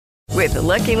With the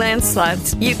Lucky Land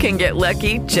Slots, you can get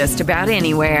lucky just about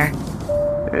anywhere.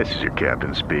 This is your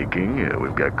captain speaking.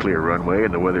 We've got clear runway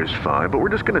and the weather's fine, but we're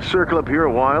just going to circle up here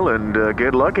a while and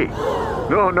get lucky.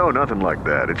 No, nothing like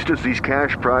that. It's just these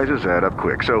cash prizes add up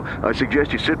quick. So I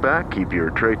suggest you sit back, keep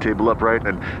your tray table upright,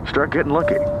 and start getting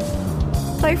lucky.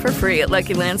 Play for free at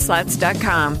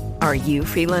LuckyLandSlots.com. Are you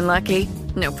feeling lucky?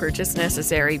 No purchase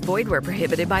necessary. Void where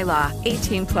prohibited by law.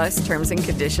 18 plus terms and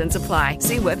conditions apply.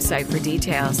 See website for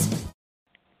details.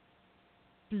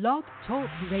 Blog Talk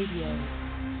Radio.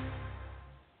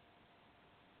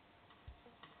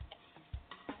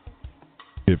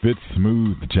 If it's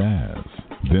smooth jazz,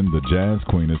 then the Jazz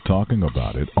Queen is talking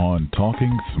about it on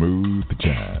Talking Smooth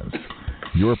Jazz.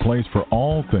 Your place for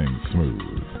all things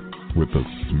smooth. With the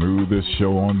smoothest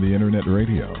show on the internet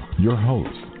radio. Your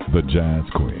host, the Jazz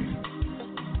Queen.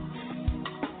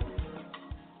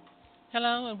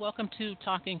 Hello and welcome to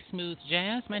Talking Smooth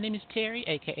Jazz. My name is Terry,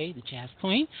 a.k.a. the Jazz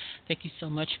Queen. Thank you so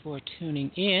much for tuning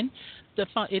in.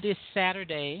 It is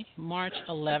Saturday, March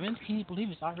 11th. Can you believe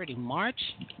it's already March?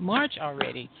 March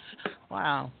already.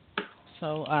 Wow.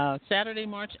 So Saturday,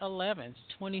 March 11th,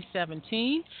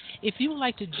 2017. If you would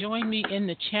like to join me in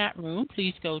the chat room,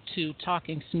 please go to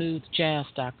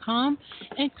TalkingSmoothJazz.com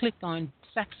and click on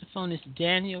saxophonist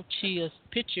Daniel Chia's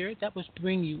picture. That will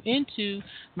bring you into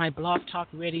my Blog Talk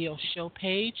Radio show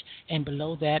page, and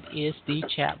below that is the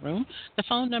chat room. The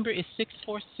phone number is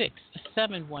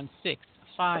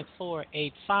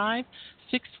 646-716-5485,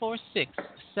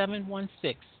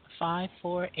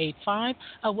 646-716-5485.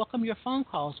 I welcome your phone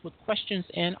calls with questions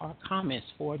and or comments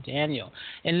for Daniel.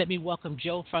 And let me welcome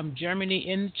Joe from Germany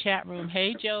in the chat room.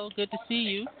 Hey, Joe, good to see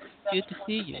you. Good to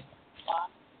see you.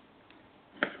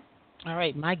 All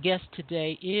right, my guest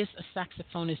today is a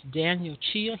saxophonist, Daniel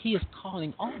Chia. He is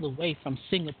calling all the way from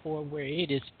Singapore, where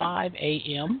it is 5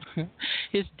 a.m.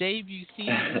 His debut CD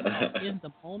is called In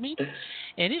the Moment,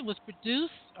 and it was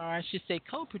produced, or I should say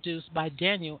co-produced, by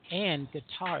Daniel and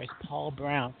guitarist Paul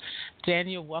Brown.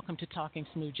 Daniel, welcome to Talking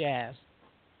Smooth Jazz.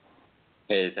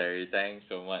 Hey, Terry, thanks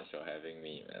so much for having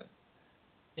me, man.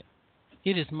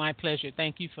 It is my pleasure.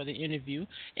 Thank you for the interview,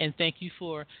 and thank you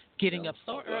for getting up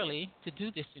so early to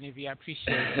do this interview. I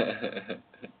appreciate it.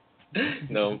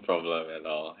 No problem at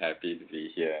all. Happy to be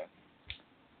here.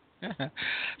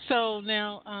 So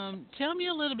now, tell me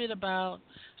a little bit about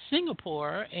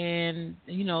Singapore, and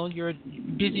you're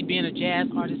busy being a jazz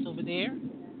artist over there.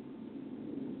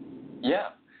 Yeah.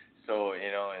 So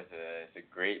it's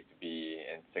great to be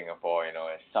in Singapore.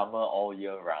 It's summer all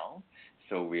year round,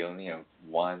 so we only have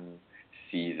one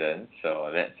season,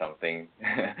 so that's something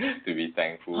to be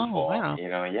thankful for. Wow.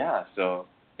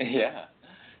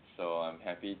 So I'm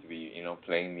happy to be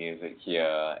playing music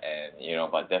here, and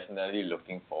but definitely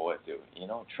looking forward to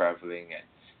traveling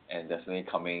and definitely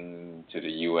coming to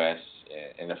the US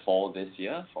in the fall this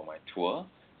year for my tour,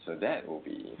 so that will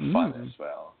be fun as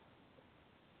well.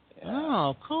 Yeah.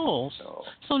 Oh, cool.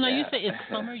 So now you yeah. say it's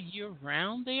summer year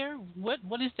round there.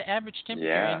 What is the average temperature?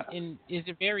 Yeah. And is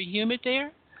it very humid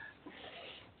there?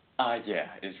 Yeah,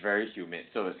 it's very humid,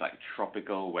 so it's like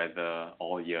tropical weather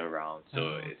all year round.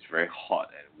 So it's very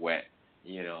hot and wet,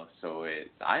 So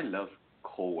I love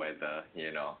cold weather,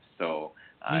 So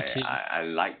I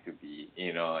like to be,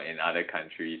 in other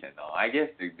countries and all. I guess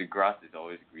the grass is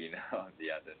always greener on the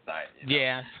other side.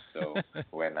 Yeah. So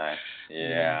when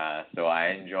so I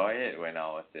enjoy it when I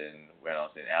was in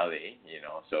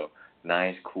LA, So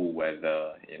nice cool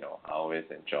weather, I always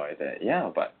enjoy that. Yeah,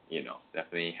 but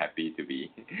definitely happy to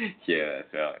be here as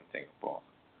well in Singapore.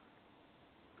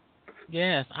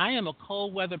 Yes, I am a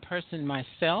cold weather person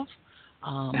myself,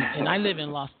 and I live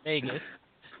in Las Vegas,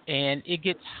 and it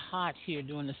gets hot here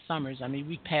during the summers. I mean,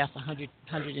 we pass 100,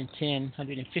 110,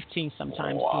 115 sometimes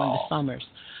during the summers.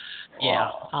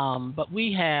 Yeah, but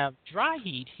we have dry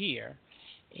heat here,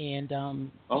 and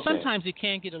sometimes it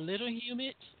can get a little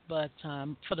humid, but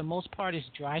for the most part, it's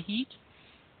dry heat.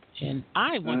 And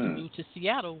I want to move to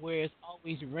Seattle, where it's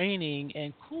always raining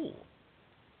and cool.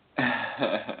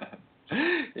 Yeah,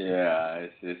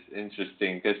 it's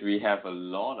interesting because we have a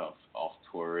lot of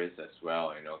tourists as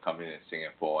well, coming to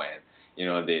Singapore, and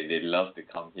they love to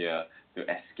come here to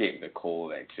escape the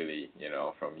cold, actually,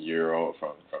 from Europe,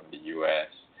 from the US,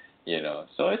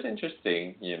 So it's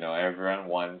interesting, everyone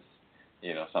wants,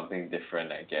 something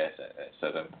different, I guess, at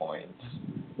certain points.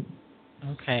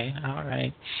 Okay, all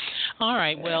right.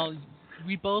 Well,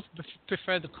 we both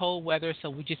prefer the cold weather, so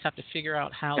we just have to figure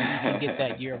out how we can get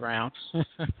that year round.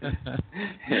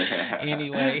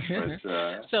 Anyway,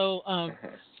 so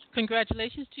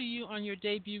congratulations to you on your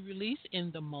debut release,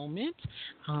 In the Moment.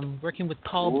 Working with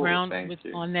Paul Brown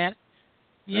on that.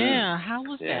 Yeah, how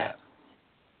was that?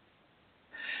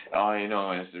 Oh,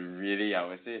 it's really, I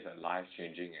would say it's a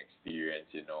life-changing experience.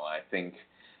 I think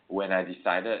when I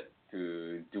decided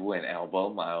to do an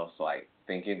album, I was like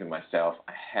thinking to myself,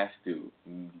 I have to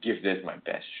give this my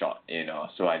best shot.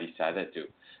 So I decided to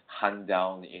hunt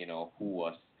down, who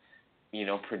was,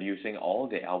 producing all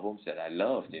the albums that I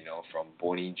loved, from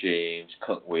Bonnie James,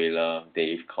 Kirk Whalum,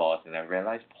 Dave Koz, and I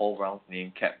realized Paul Brown's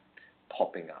name kept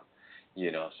popping up.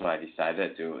 So I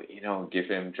decided to,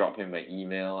 drop him an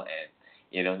email,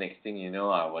 and next thing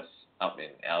I was up in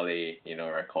LA,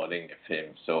 recording with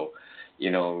him. So,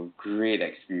 great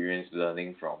experience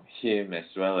learning from him, as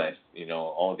well as,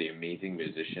 all the amazing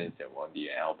musicians that were on the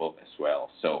album as well.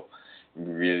 So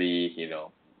really,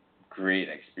 great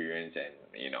experience, and,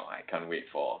 I can't wait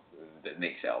for the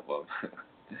next album.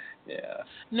 Yeah.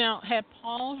 Now, had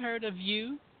Paul heard of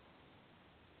you?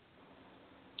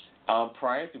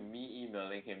 Prior to me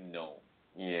emailing him, no.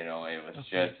 It was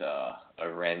Okay. just a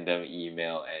random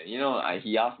email, and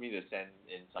he asked me to send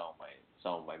in some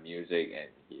of my music, and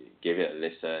he gave it a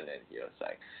listen, and he was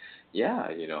like,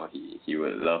 yeah, he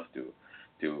would love to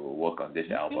work on this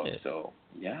album. Good. So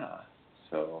yeah,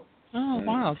 so. Oh,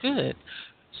 wow, good.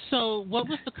 So, what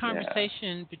was the Yeah.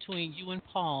 conversation between you and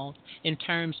Paul in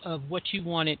terms of what you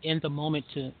wanted in the moment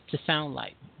to sound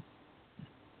like?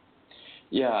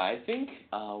 Yeah, I think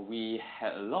we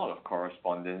had a lot of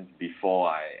correspondence before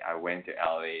I went to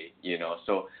LA,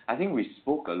 so I think we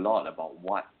spoke a lot about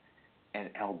what an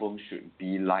album should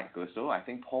be like also. I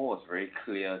think Paul was very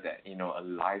clear that, a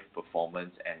live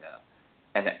performance and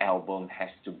an album has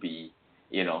to be,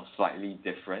 slightly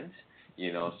different,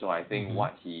 so I think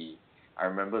I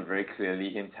remember very clearly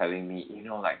him telling me,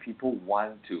 like people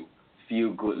want to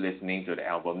feel good listening to the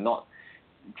album, not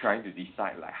trying to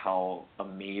decide like how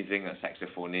amazing a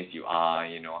saxophonist you are,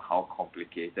 how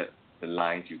complicated the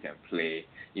lines you can play,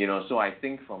 so I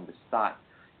think from the start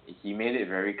he made it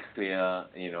very clear,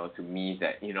 to me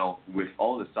that, with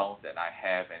all the songs that I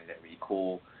have and that we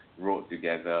co-wrote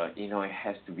together, it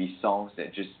has to be songs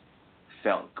that just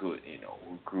felt good,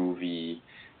 groovy,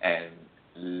 and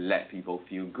let people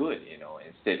feel good,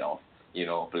 instead of,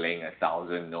 playing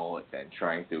 1,000 notes and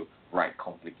trying to write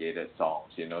complicated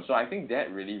songs, So I think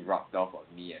that really rubbed off on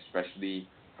me, especially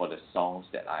for the songs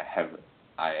that I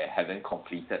hadn't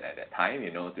completed at that time,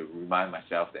 to remind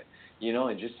myself that,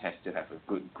 it just has to have a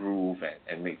good groove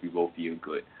and make people feel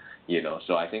good,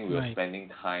 So I think we were Right. spending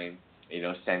time,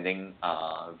 sending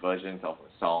versions of the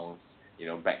songs,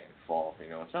 back and forth.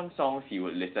 Some songs he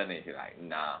would listen and he's like,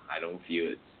 nah, I don't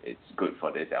feel it's good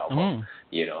for this album.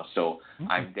 Mm. So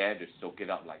Okay. I'm there to soak it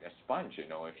up like a sponge.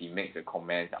 If he makes a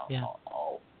comment, Yeah.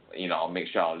 I'll make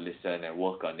sure I'll listen and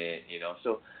work on it.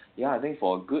 So yeah, I think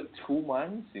for a good 2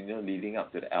 months, leading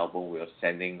up to the album, we were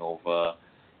sending over,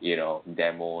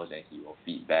 demos, and he will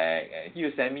feedback, and he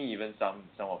will send me even some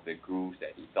of the grooves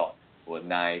that he thought were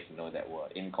nice, that were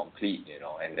incomplete,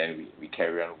 and then we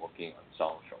carry on working on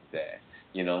songs from there.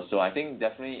 So I think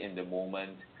definitely in the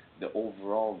moment, the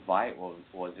overall vibe was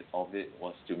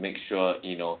to make sure,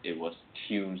 it was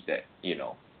tunes that,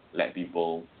 let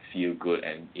people feel good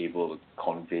and able to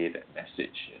convey that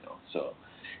message, So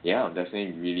yeah, I'm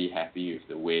definitely really happy with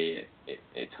the way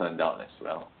it turned out as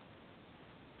well.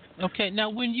 Okay. Now,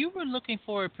 when you were looking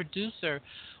for a producer,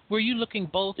 were you looking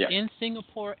both Yeah. in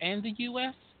Singapore and the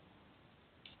U.S.?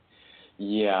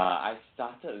 Yeah, I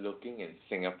started looking in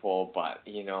Singapore, but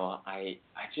I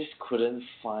just couldn't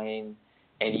find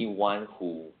anyone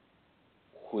who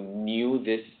knew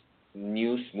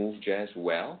smooth jazz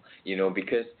well.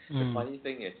 Because the Mm. funny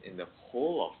thing is, in the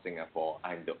whole of Singapore,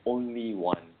 I'm the only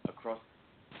one across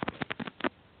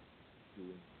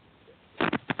doing.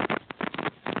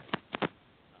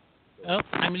 Oh,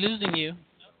 I'm losing you.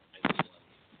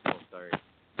 Oh, sorry.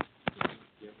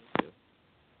 Hear me still?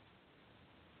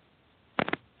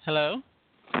 Hello.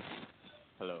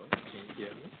 Hello, can you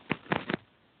hear me?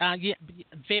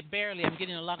 Yeah, barely. I'm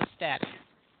getting a lot of static.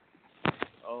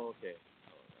 Oh, okay.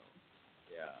 Oh no.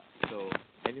 Yeah. So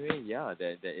anyway, yeah,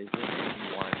 there isn't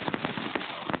anyone in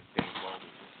Singapore who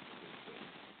could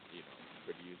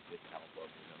produce this album.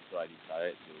 So I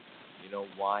decided to,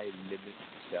 why limit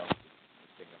myself to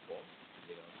Singapore?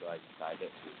 So I decided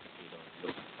to,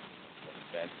 look for the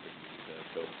best producer.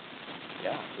 So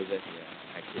yeah, so then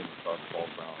I came across Paul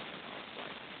Brown, and I was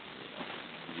like,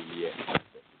 really excited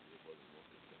to be able to work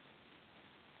with him.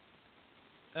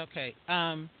 Okay.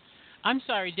 I'm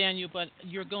sorry, Daniel, but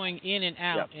you're going in and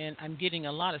out, Yep. and I'm getting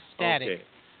a lot of static. Okay.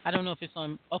 I don't know if it's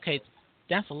on. Okay,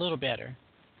 that's a little better.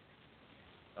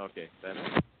 Okay. Better.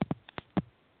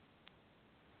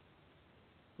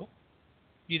 Oh,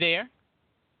 you there?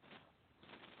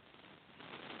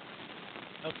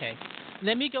 Okay.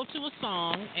 let me go to a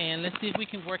song, and let's see if we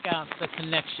can work out the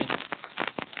connection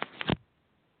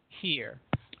here.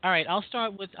 All right, I'll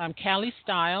start with Cali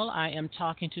Style. I am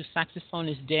talking to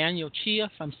saxophonist Daniel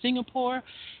Chia from Singapore.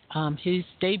 His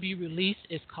debut release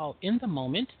is called In the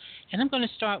Moment, and I'm going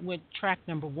to start with track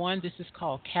number 1. This is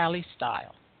called Cali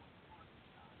Style.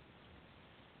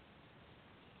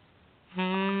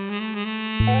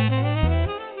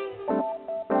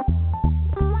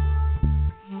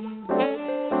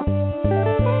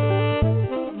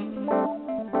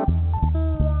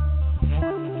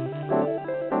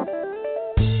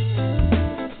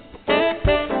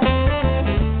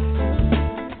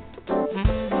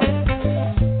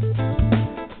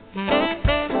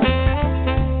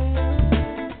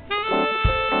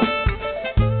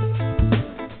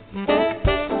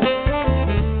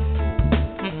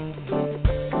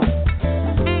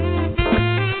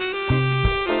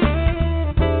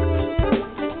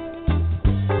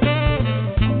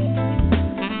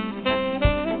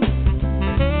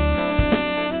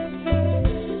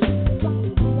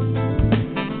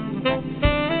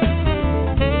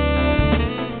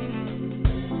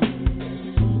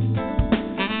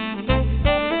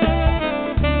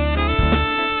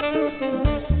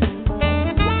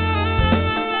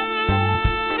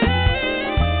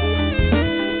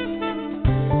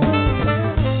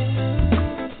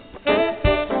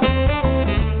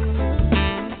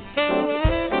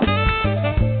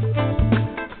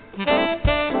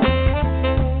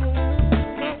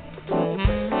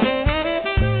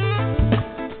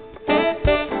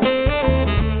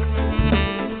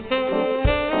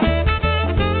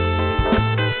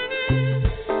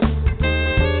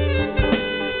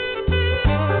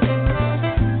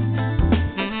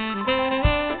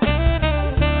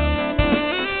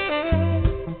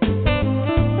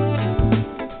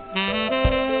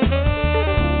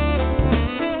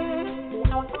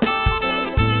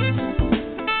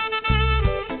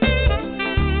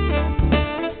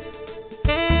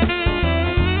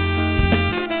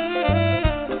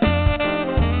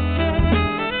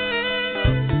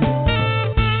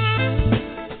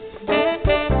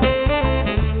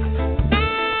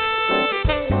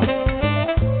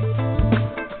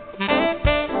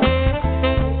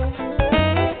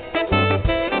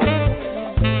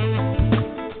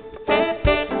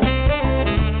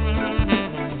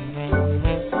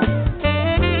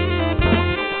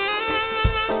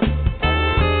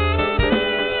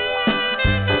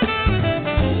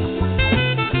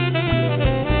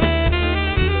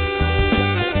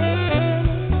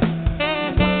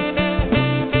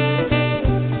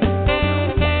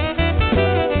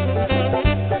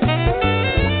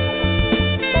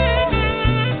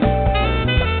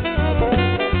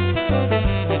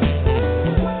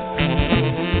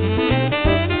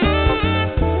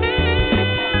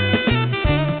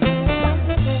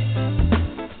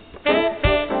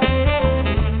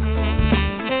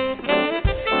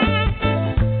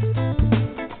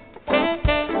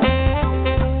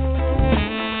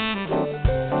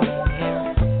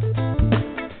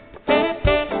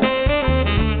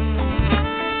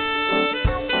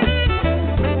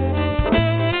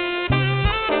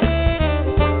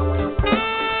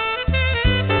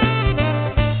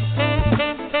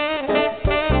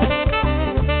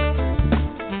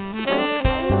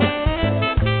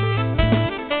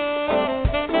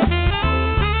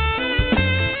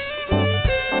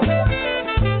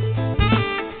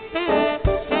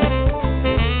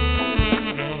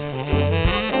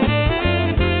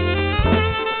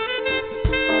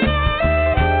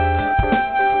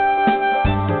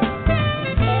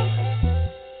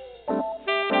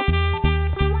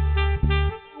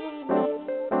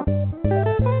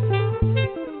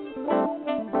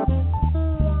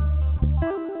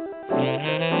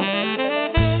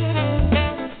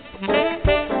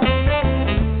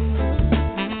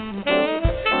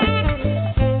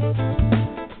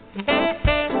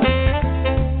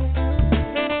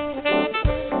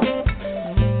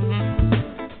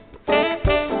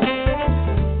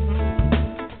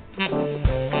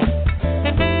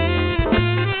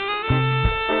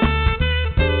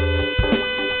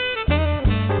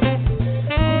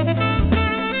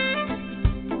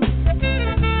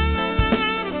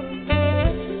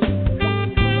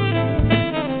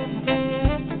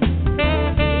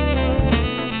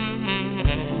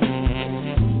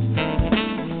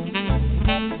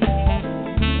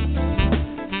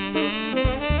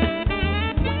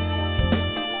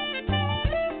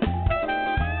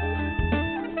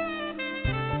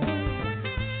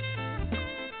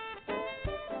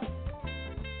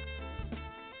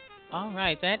 All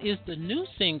right, that is the new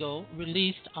single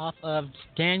released off of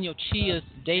Daniel Chia's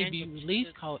debut release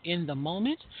called In the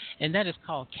Moment, and that is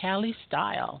called Cali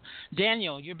Style.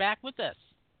 Daniel, you're back with us.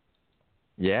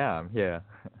 Yeah, I'm here.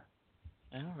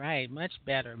 All right, much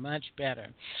better, much better.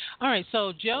 All right,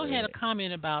 so Joe had a Great.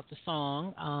 comment about the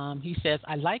song. He says,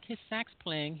 I like his sax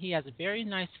playing. He has a very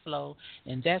nice flow,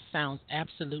 and that sounds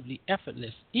absolutely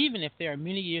effortless, even if there are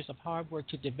many years of hard work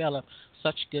to develop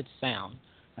such good sound.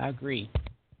 I agree.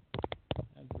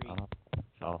 Agree. Oh, that's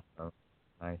awesome.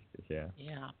 Nice to hear.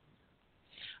 Yeah.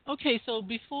 Okay, so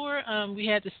before we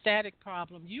had the static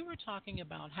problem, you were talking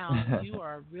about how you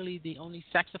are really the only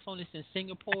saxophonist in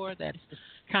Singapore that's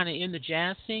kind of in the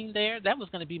jazz scene there. That was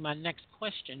going to be my next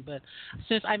question, but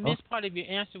since I Oh, missed part of your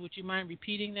answer, would you mind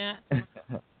repeating that?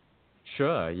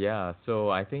 sure, yeah. So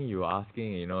I think you were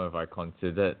asking, if I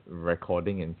considered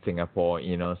recording in Singapore,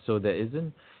 so there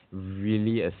isn't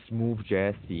really a smooth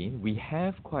jazz scene. We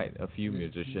have quite a few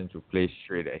musicians who play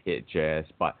straight ahead jazz,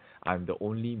 but I'm the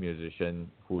only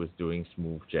musician who is doing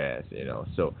smooth jazz,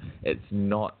 So it's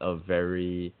not a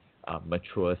very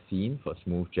mature scene for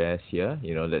smooth jazz here.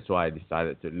 That's why I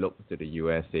decided to look to the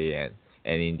USA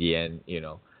and in the end,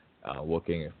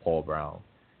 working with Paul Brown.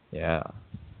 Yeah.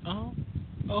 Oh,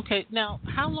 okay. Now,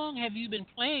 how long have you been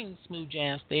playing smooth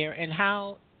jazz there, and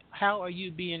how are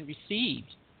you being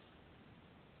received?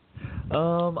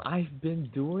 I've been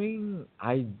doing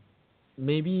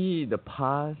maybe the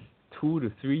past 2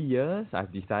 to 3 years.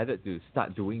 I've decided to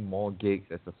start doing more gigs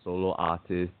as a solo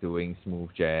artist, doing smooth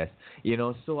jazz.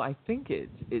 So I think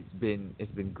it's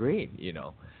been great.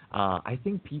 I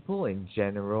think people in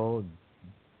general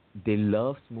they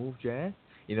love smooth jazz.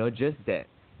 Just that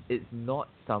it's not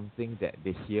something that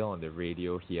they hear on the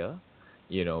radio here.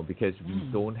 Because we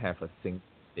Mm. don't have a single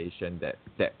station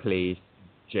that plays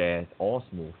jazz or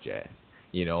smooth jazz.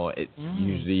 It's Mm.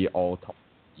 usually all top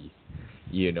keys.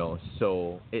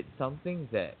 So it's something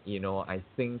that I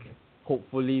think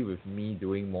hopefully with me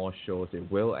doing more shows, it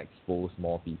will expose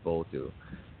more people to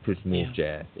smooth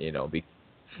Yeah. jazz.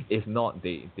 If not,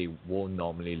 they won't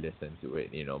normally listen to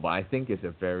it. But I think it's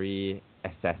a very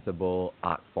accessible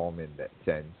art form in that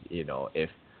sense. If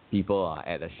people are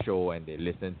at a show and they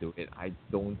listen to it, I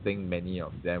don't think many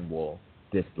of them will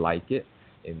dislike it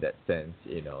in that sense.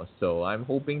 So I'm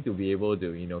hoping to be able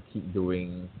to keep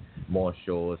doing more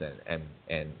shows and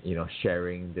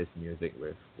sharing this music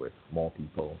with more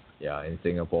people, in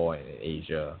Singapore and in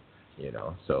Asia.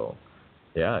 So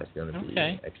yeah, it's going to be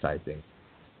Okay. exciting.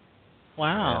 Yeah.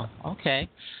 Wow. Okay.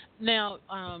 Now,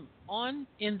 on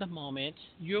In the Moment,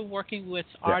 you're working with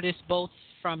Yeah. artists both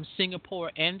from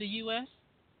Singapore and the U.S.?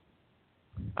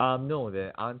 No,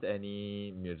 there aren't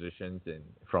any musicians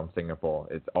from Singapore.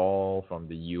 It's all from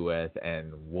the US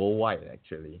and worldwide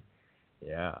actually.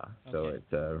 Yeah. So Okay.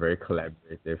 it's a very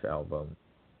collaborative album.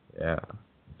 Yeah.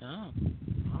 Oh,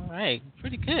 all right.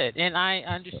 Pretty good. And I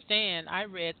understand, I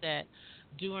read that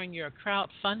during your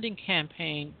crowdfunding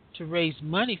campaign to raise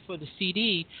money for the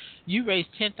CD, you raised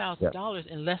Yeah. $10,000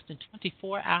 in less than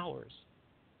 24 hours.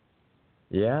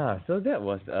 Yeah, so that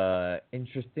was a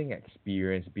interesting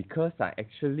experience because I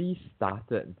actually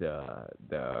started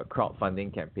the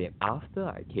crowdfunding campaign after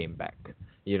I came back.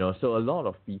 So a lot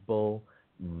of people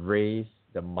raise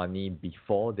the money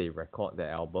before they record the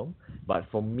album, but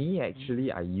for me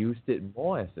actually I used it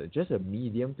more as just a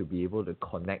medium to be able to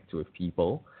connect with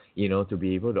people, to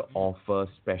be able to offer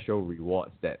special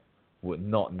rewards that would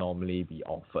not normally be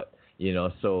offered.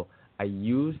 So I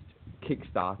used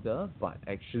Kickstarter, but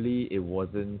actually it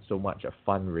wasn't so much a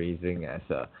fundraising as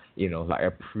like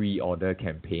a pre-order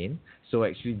campaign. So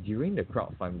actually during the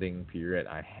crowdfunding period,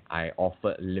 I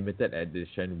offered limited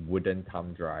edition wooden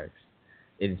thumb drives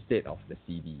instead of the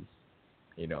CDs.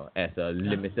 As a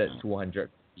limited Oh, 200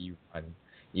 copy run.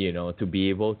 To be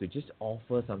able to just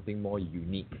offer something more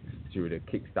unique through the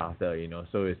Kickstarter.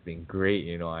 So it's been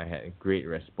great. I had a great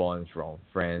response from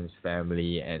friends,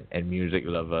 family, and music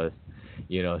lovers.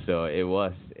 So it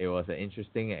was an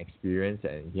interesting experience,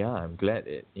 and yeah, I'm glad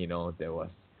there was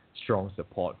strong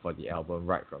support for the album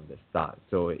right from the start.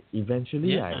 So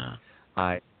eventually, yeah.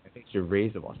 I think she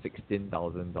raised about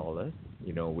 $16,000.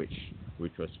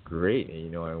 Which was great.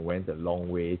 And went a long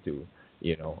way to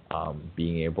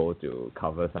being able to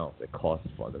cover some of the costs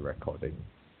for the recording.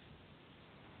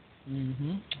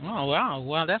 Oh, wow.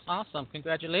 Well, that's awesome.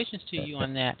 Congratulations to you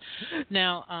on that.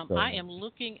 Now, So I am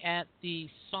looking at the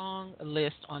song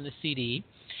list on the CD,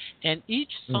 and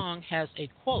each mm, song has a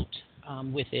quote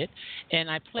with it. And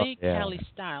I oh, played yeah. Cali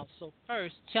Style. So,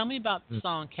 first, tell me about the Mm.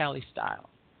 song Cali Style.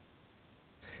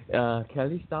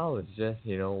 Kelly Style is just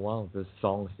one of the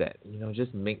songs that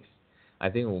just makes I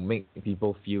think it will make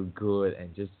people feel good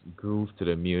and just groove to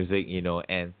the music,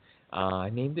 and I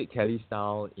named it Kelly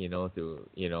Style,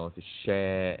 to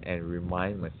share and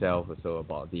remind myself also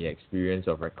about the experience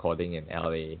of recording in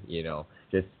LA,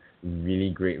 just really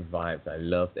great vibes. I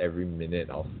loved every minute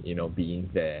of, being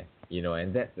there,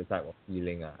 and that's the type of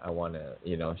feeling I want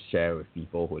to, share with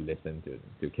people who listen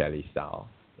to Kelly Style.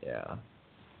 Yeah.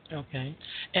 Okay.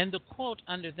 And the quote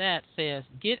under that says,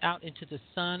 "Get out into the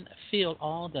sun, feel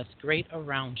all that's great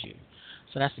around you."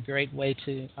 So that's a great way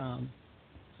to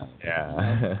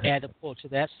Yeah. add a quote to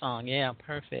that song. Yeah,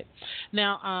 perfect.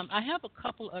 Now, I have a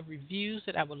couple of reviews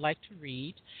that I would like to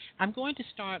read. I'm going to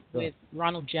start with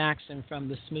Ronald Jackson from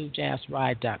the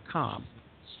smoothjazzride.com.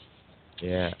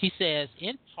 Yeah. He says,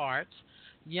 in part,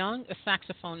 young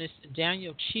saxophonist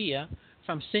Daniel Chia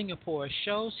from Singapore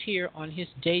shows here on his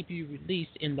debut release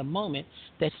in the moment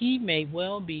that he may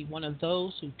well be one of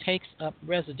those who takes up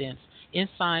residence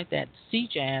inside that Sea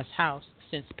Jazz house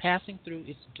since passing through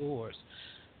its doors.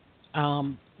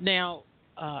 Now,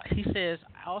 he says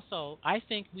also, I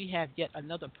think we have yet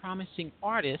another promising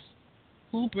artist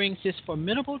who brings his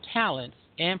formidable talents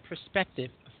and perspective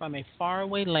from a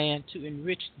faraway land to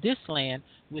enrich this land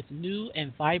with new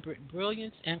and vibrant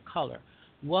brilliance and color.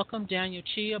 Welcome Daniel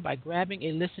Chia by grabbing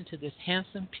a listen to this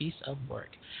handsome piece of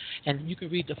work. And you can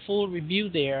read the full review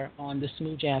there on the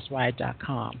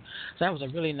smoothjazzride.com. So that was a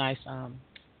really nice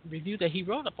review that he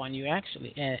wrote up on you,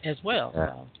 actually, as well.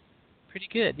 Yeah. Pretty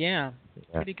good, yeah.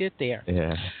 Pretty good there.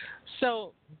 Yeah.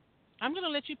 So I'm going to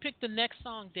let you pick the next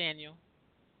song, Daniel.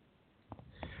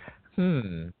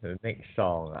 The next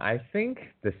song. I think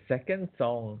the second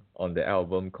song on the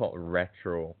album called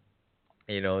Retro,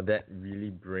 that really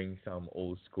brings some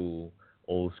old school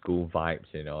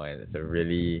vibes, and it's a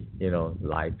really,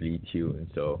 lively tune.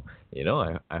 So,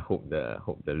 I hope the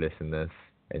listeners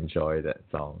enjoy that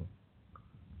song.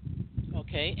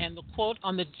 Okay, and the quote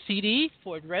on the CD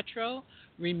for Retro,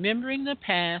 remembering the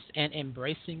past and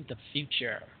embracing the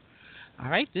future. All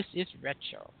right, this is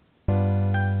Retro.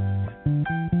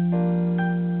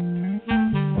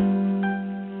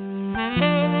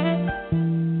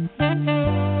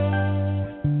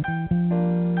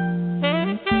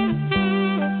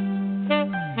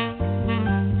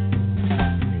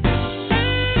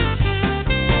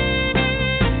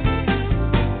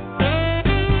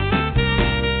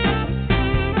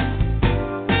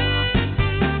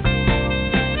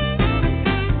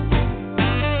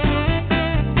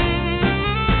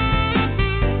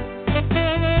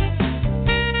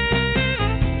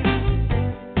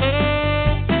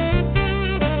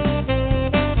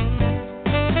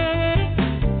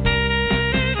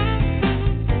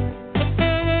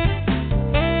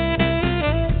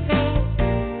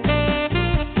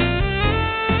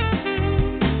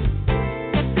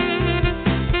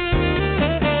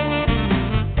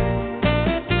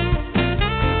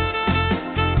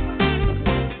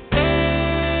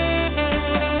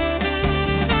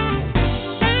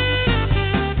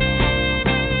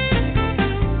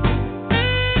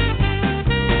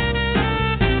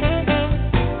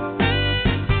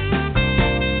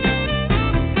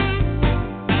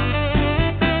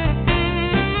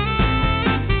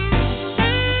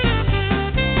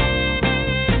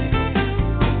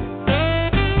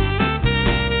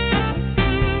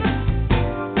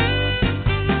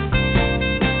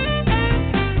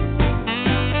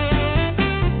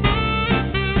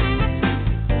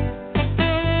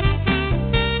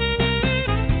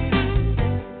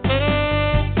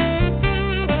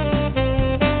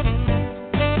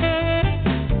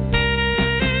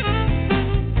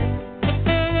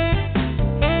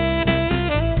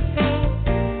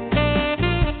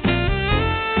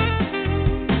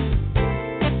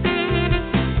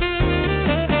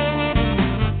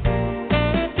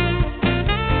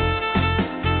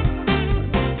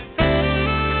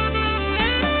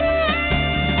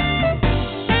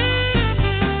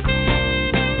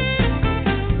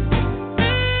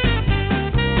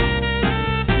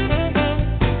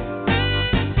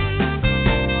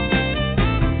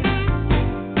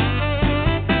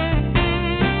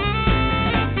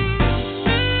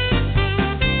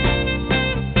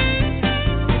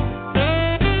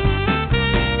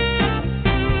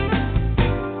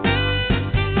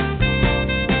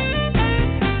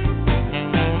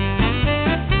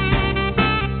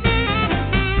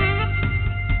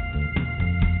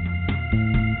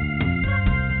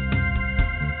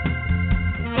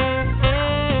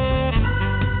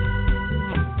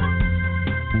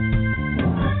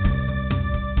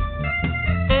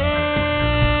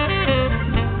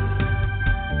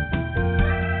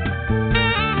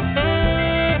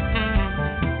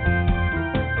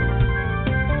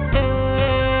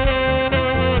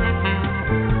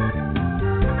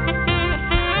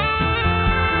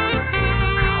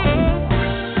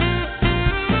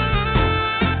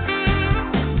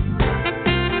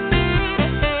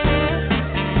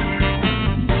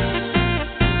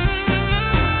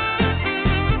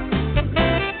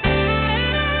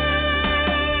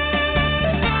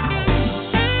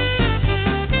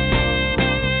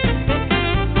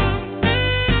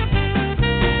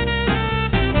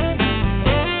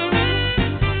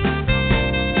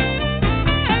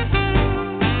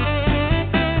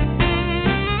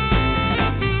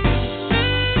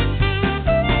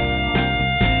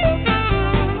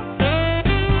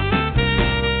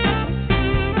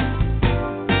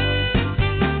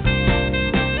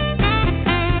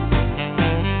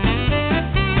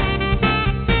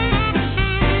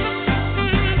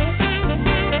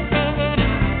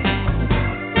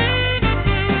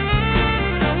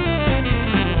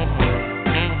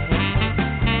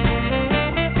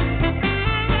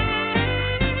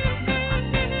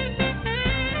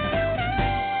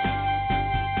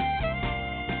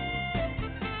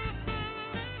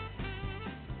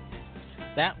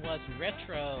 That was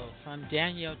Retro from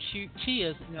Daniel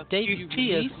Chia's debut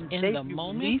release in the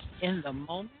moment.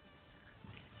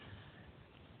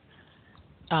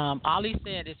 Ali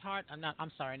said it's hard.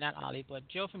 I'm sorry, not Ali, but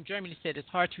Joe from Germany said it's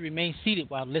hard to remain seated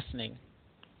while listening.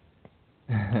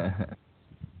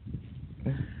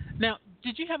 Now,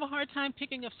 did you have a hard time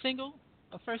picking a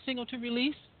first single to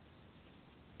release?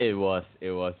 It was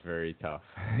very tough.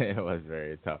 It was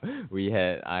very tough.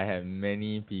 I had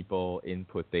many people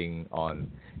inputting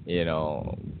on,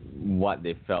 what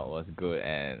they felt was good,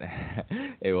 and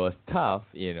it was tough,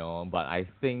 but I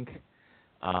think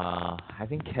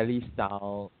Kelly's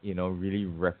style, really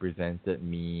represented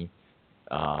me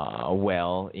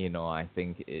well. I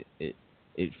think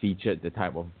it featured the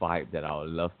type of vibe that I would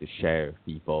love to share with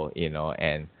people,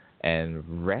 and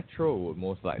Retro would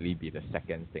most likely be the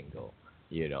second single.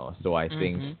 So I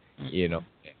think,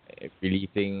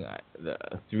 releasing the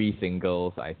 3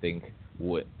 singles, I think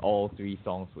all 3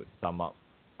 songs would sum up,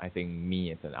 I think,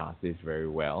 me as an artist very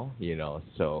well,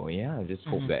 So yeah, I just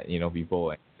hope that,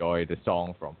 people enjoy the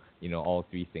song from, all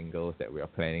 3 singles that we are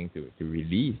planning to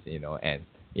release, and,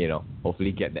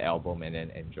 hopefully get the album and then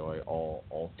enjoy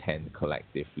all 10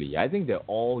 collectively. I think they're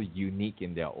all unique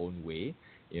in their own way.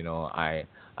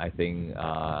 I think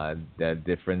there are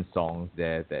different songs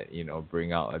there that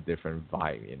bring out a different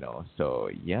vibe. So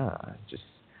yeah, just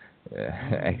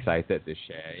excited to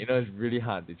share. It's really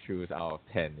hard to choose out of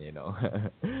 10.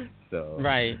 So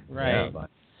right. Yeah,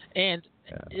 And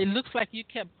it looks like you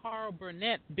kept Carl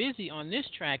Burnett busy on this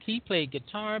track. He played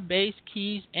guitar, bass,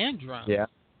 keys, and drums.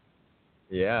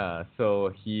 Yeah.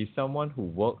 So he's someone who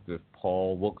works with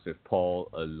Paul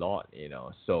a lot.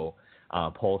 So.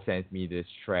 Paul sent me this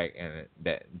track and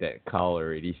that Carl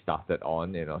already started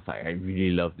on, it's like I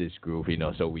really love this groove,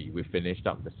 so we finished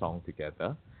up the song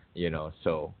together,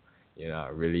 so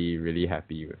really, really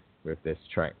happy with this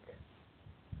track.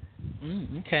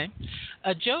 Okay.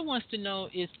 Joe wants to know,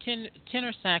 is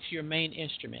tenor sax your main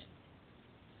instrument?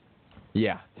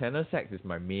 Yeah, tenor sax is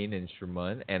my main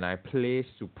instrument, and I play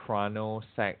soprano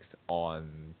sax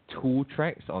on 2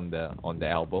 tracks on the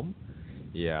album.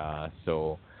 Yeah,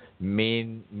 so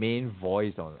main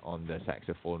voice on the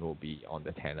saxophone will be on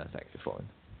the tenor saxophone.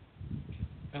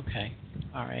 Okay.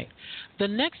 All right. The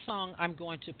next song I'm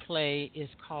going to play is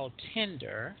called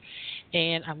Tender,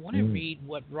 and I want to read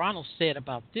what Ronald said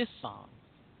about this song.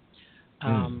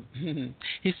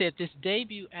 He said, this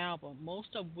debut album,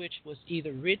 most of which was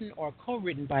either written or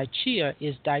co-written by Chia,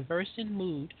 is diverse in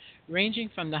mood, ranging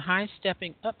from the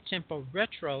high-stepping up-tempo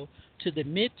retro to the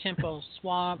mid-tempo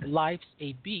suave Life's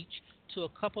a Beach, to a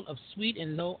couple of sweet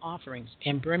and low offerings,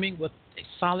 and brimming with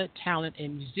solid talent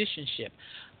and musicianship.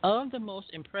 Of the most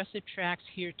impressive tracks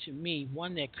here to me,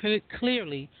 one that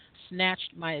clearly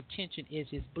snatched my attention is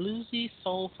his bluesy,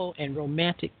 soulful, and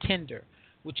romantic Tender,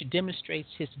 which demonstrates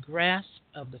his grasp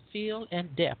of the feel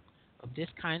and depth of this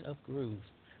kind of groove.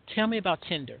 Tell me about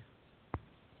Tender.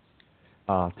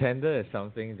 Tender is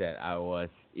something that I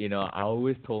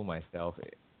always told myself,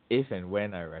 if and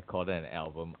when I recorded an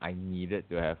album, I needed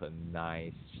to have a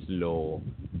nice, slow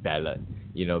ballad,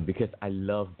 because I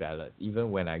love ballads.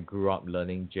 Even when I grew up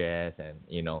learning jazz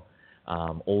and,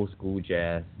 old school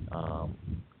jazz,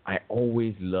 I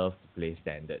always loved to play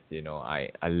standards. I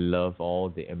love all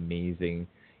the amazing,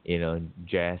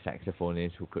 jazz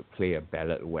saxophonists who could play a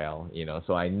ballad well.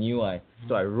 So I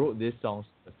wrote this song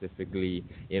specifically.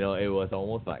 It was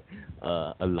almost like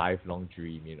a lifelong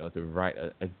dream. To write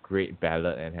a great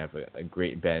ballad and have a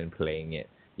great band playing it.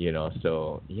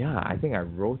 So yeah, I think I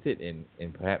wrote it in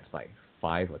perhaps like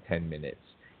 5 or 10 minutes.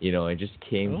 It just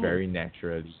came very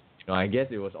naturally. I guess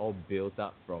it was all built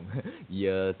up from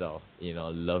years of,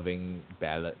 loving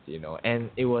ballads, and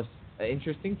it was an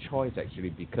interesting choice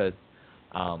actually because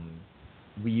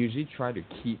we usually try to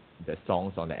keep the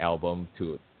songs on the album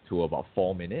to about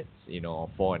 4 minutes, or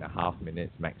 4.5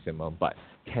 minutes maximum, but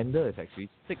Tender is actually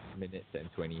 6 minutes and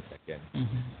 20 seconds,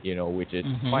 which is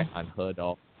quite unheard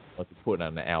of to put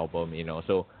on the album,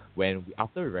 so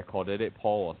after we recorded it,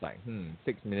 Paul was like,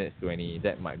 6 minutes 20,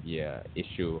 that might be a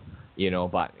issue,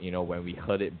 but when we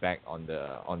heard it back on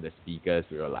the speakers,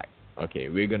 we were like, okay,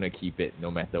 we're gonna keep it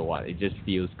no matter what. It just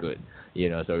feels good,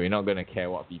 so we're not gonna care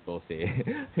what people say.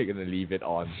 We're gonna leave it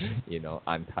on,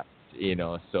 untouched,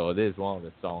 so this is one of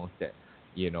the songs that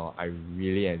I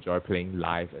really enjoy playing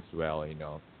live as well.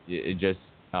 It just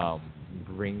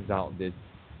brings out this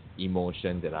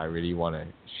emotion that I really want to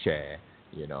share,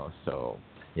 so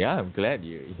yeah, I'm glad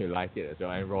you like it as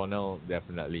well. And Ronald,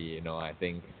 definitely, I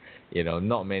think,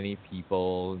 not many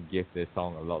people give this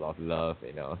song a lot of love,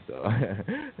 so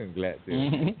I'm glad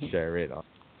to share it on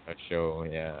a show,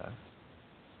 yeah.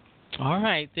 All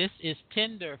right, this is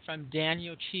Tender from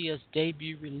Daniel Chia's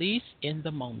debut release, In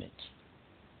the Moment.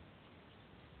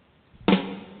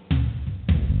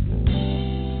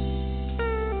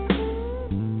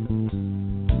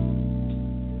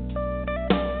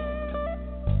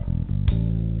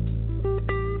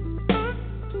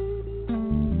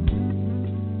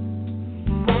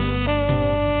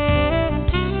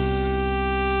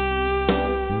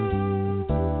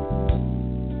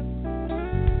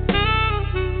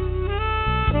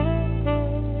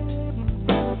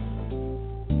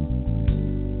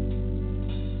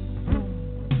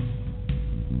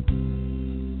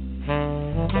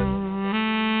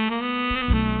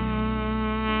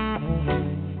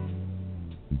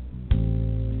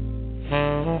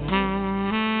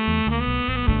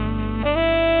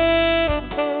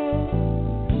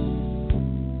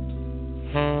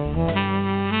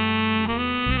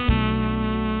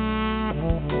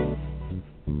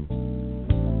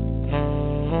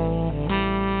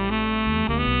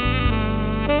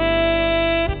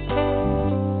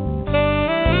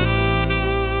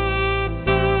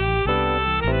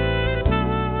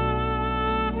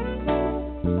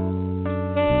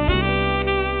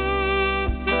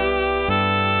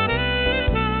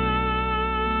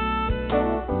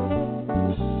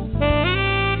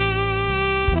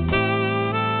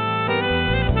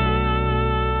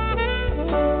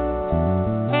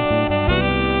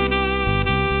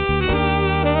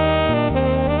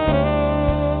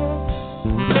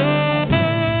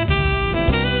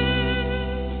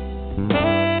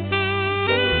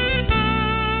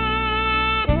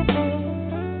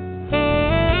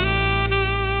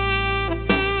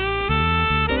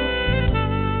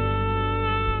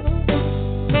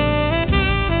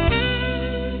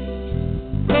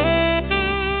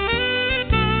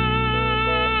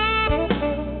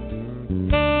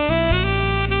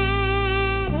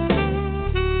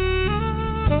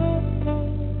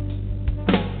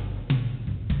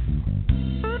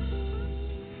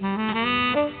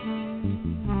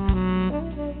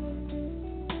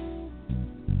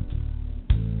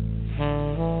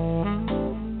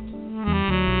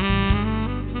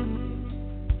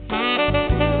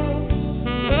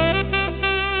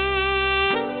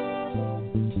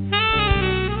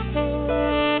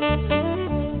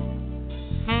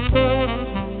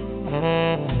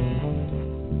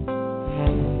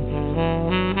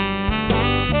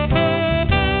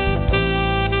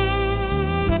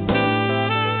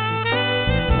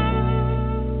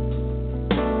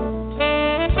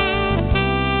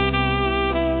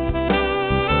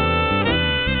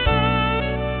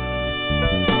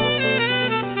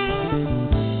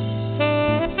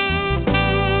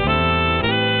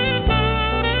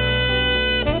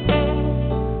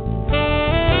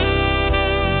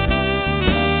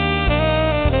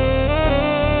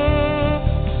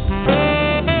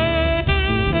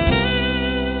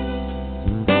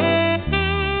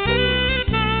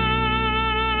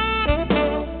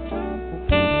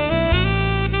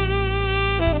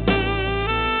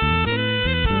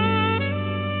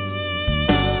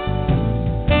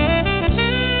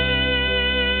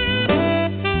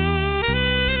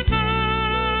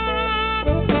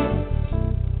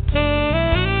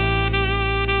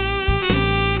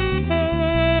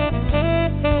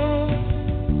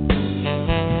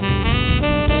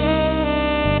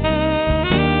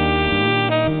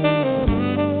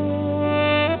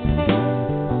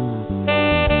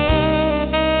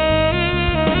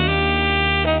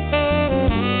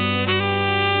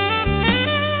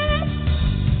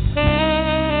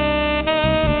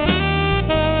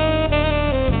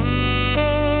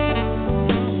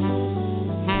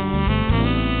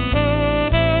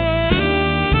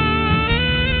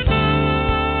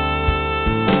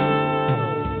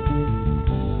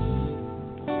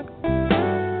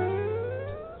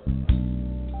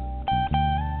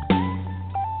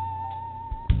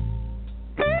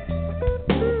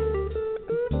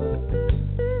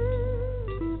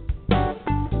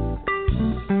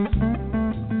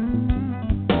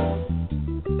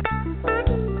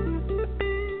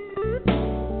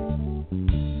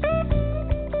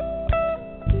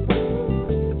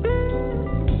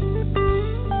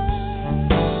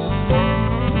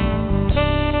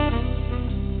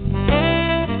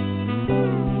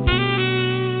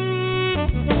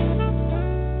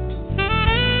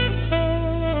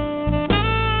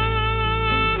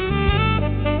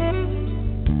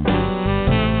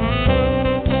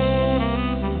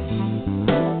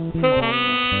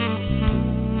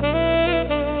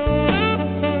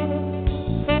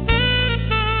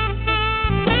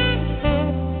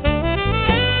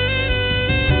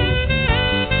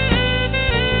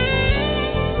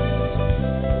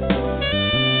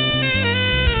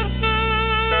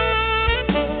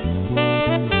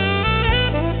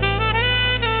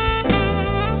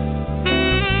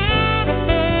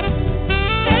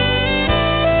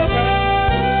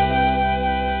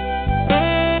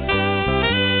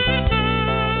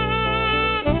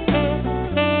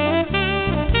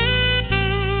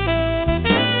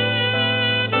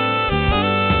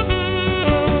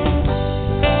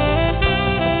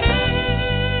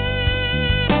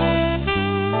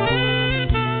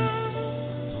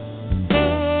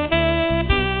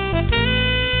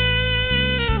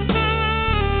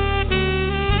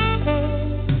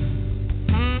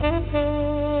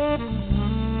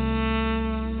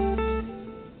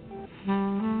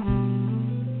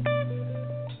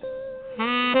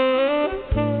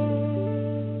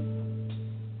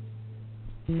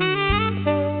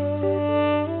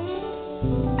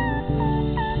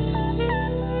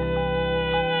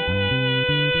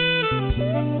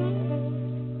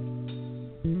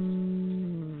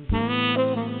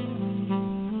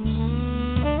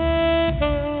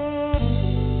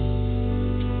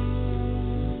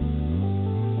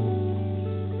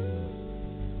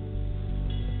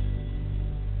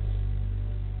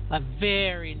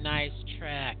 Very nice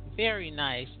track. Very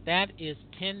nice. That is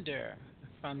Tender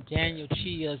from Daniel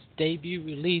Chia's debut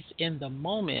release, In the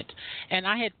Moment. And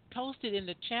I had posted in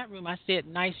the chat room, I said,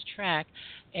 nice track.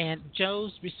 And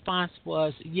Joe's response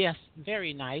was, yes,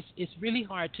 very nice. It's really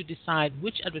hard to decide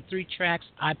which of the three tracks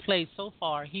I played so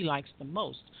far he likes the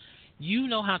most. You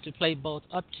know how to play both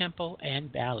up-tempo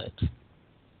and ballad.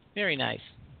 Very nice.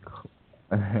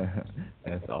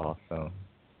 That's awesome.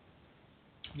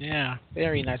 Yeah,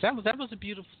 very nice. That was a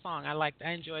beautiful song. I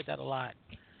enjoyed that a lot.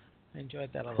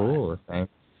 Cool,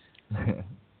 thanks.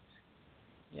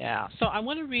 Yeah. So I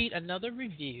want to read another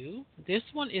review. This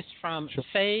one is from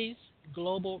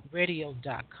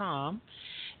phaseglobalradio.com,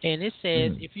 and it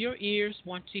says, if your ears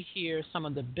want to hear some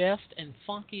of the best and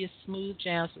funkiest smooth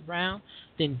jazz around,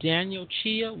 then Daniel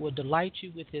Chia will delight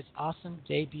you with his awesome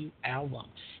debut album.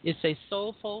 It's a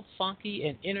soulful, funky,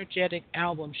 and energetic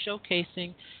album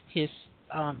showcasing his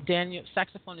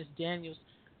saxophonist Daniel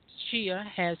Chia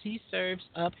as he serves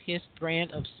up his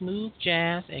brand of smooth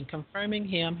jazz and confirming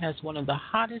him as one of the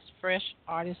hottest fresh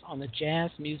artists on the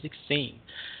jazz music scene.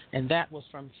 And that was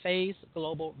from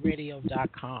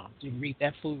phaseglobalradio.com. You can read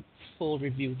that full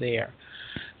review there.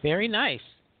 Very nice.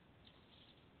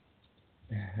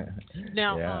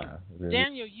 Now, really.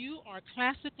 Daniel, you are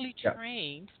classically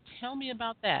trained. Tell me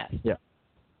about that. Yeah.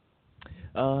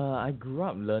 I grew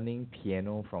up learning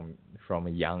piano from a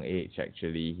young age,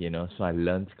 actually, so I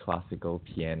learned classical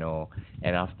piano,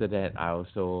 and after that I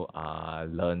also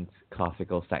learned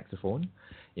classical saxophone,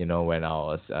 when I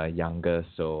was younger,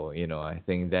 so, I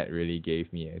think that really gave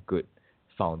me a good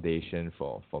foundation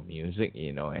for music,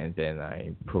 and then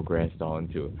I progressed on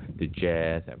to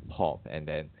jazz and pop, and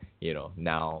then,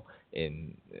 now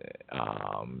in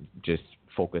just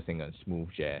focusing on smooth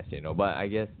jazz, but I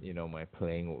guess, my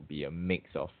playing would be a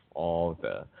mix of all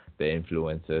the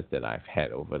influences that I've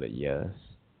had over the years.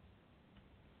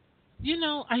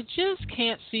 I just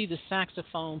can't see the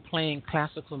saxophone playing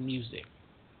classical music.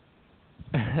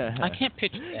 I can't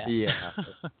picture that. Yeah.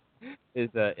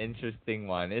 It's an interesting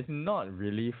one. It's not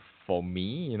really for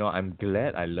me. I'm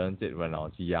glad I learned it when I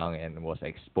was young and was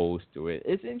exposed to it.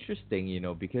 It's interesting,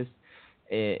 because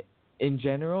in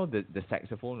general, the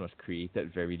saxophone was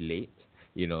created very late,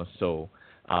 so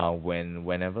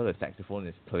whenever the saxophone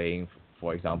is playing,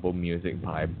 for example, music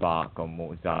by Bach or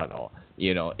Mozart, or,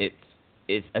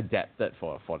 it's adapted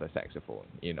for the saxophone,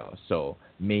 so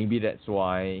maybe that's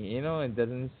why, it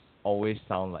doesn't always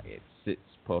sound like it sits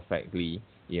perfectly,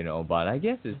 but I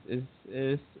guess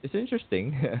it's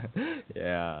interesting.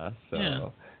 Yeah,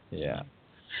 so, yeah.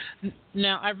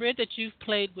 Now, I read that you've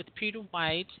played with Peter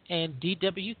White and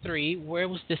DW3. Where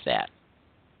was this at?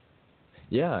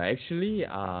 Yeah, actually,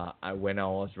 when I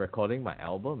was recording my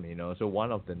album, so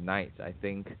one of the nights, I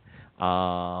think,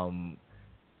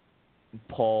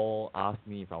 Paul asked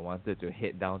me if I wanted to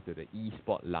head down to the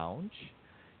E-Sport Lounge,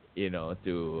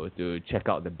 to check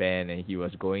out the band, and he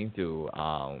was going to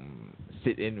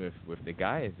sit in with the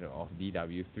guys of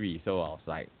DW3. So I was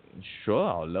like, sure,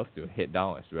 I would love to head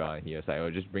down as well. And he was like, oh,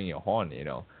 just bring your horn,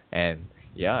 and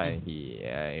yeah, and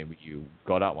you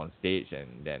got up on stage,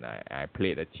 and then I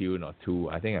played a tune or two.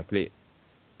 I think I played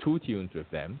 2 tunes with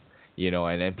them,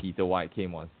 and then Peter White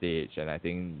came on stage, and I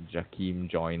think Jakeem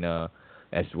Joyner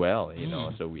as well,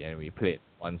 so we played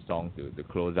one song to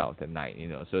close out the night,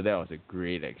 so that was a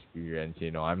great experience,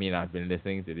 I mean, I've been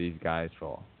listening to these guys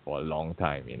for a long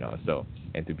time, so,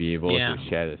 and to be able to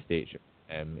share the stage with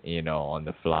them, on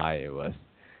the fly, it was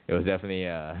definitely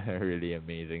a really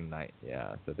amazing night,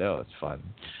 so that was fun.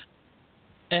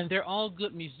 And they're all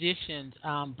good musicians,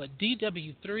 but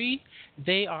DW3,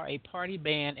 they are a party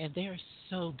band, and they are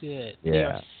so good. Yeah. They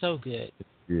are so good.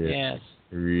 Yes.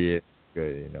 Really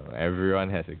good, everyone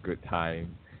has a good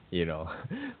time,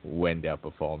 when they're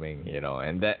performing,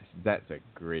 and that's a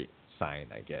great sign,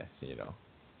 I guess,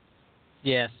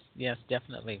 Yes,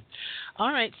 definitely.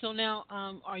 All right, so now,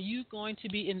 are you going to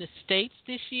be in the States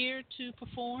this year to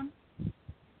perform?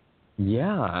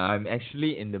 Yeah, I'm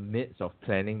actually in the midst of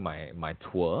planning my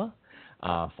tour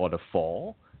for the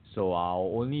fall, so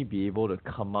I'll only be able to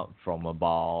come up from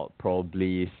about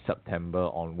probably September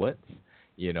onwards,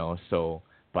 so,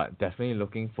 but definitely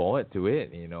looking forward to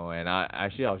it, and I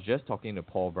was just talking to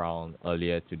Paul Brown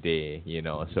earlier today,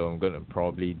 so I'm going to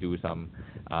probably do some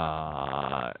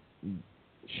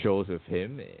shows with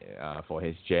him for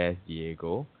his Jazz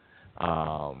Diego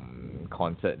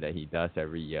concert that he does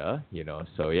every year,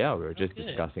 so yeah, we were just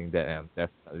discussing that, and I'm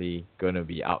definitely going to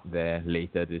be up there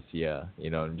later this year,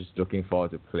 I'm just looking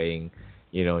forward to playing,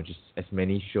 just as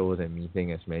many shows and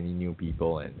meeting as many new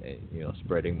people and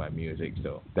spreading my music,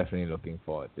 so definitely looking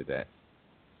forward to that.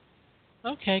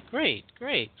 Okay, great,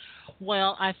 great.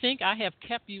 Well, I think I have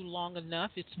kept you long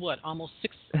enough. It's what, almost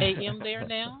 6 a.m. there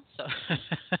now? So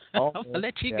I'll Almost,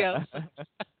 let you go yeah.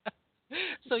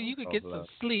 so No you could get some problem.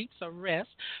 sleep, some rest.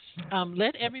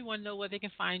 Let everyone know where they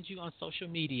can find you on social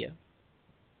media.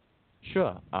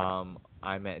 Sure.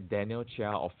 I'm at Daniel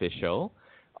Chia Official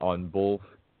on both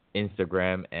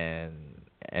Instagram and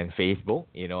Facebook.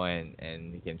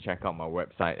 And you can check out my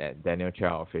website at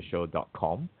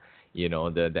danielchiaofficial.com.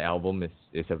 The album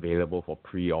is available for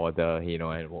pre-order.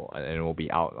 And will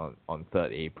be out on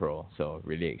 3rd April. So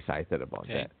really excited about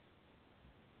Okay,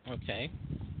 that. okay,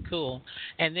 cool.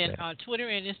 And then Yeah. Twitter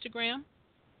and Instagram?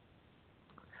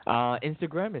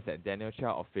 Instagram is at Daniel Chia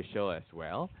Official as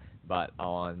well, but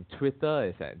on Twitter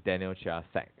is at Daniel Chia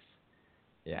Sax.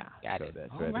 Yeah, Got so it.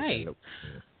 that's All where they can right. look for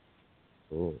me.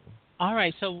 Cool. All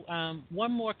right, so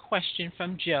one more question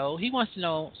from Joe. He wants to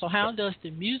know, so how does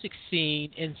the music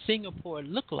scene in Singapore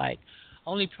look like?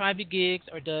 Only private gigs,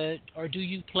 or do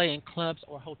you play in clubs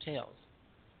or hotels?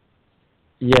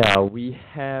 Yeah, we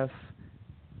have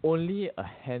only a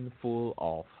handful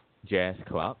of jazz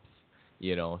clubs,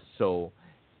 so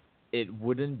it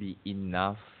wouldn't be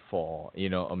enough for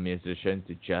a musician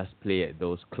to just play at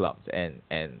those clubs and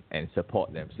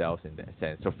support themselves in that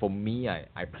sense. So for me, I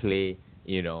play,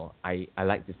 I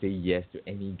like to say yes to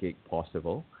any gig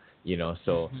possible.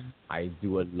 So Hmm. I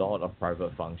do a lot of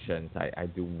private functions. I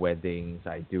do weddings,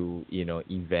 I do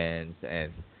events,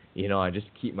 and I just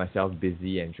keep myself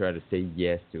busy and try to say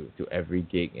yes to every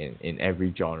gig in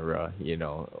every genre.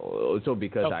 Also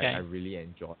because I Okay. really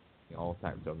enjoy all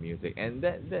types of music, and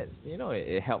that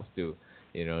it helps to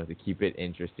keep it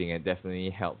interesting. It definitely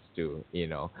helps to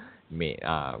make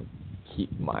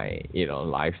keep my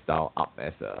lifestyle up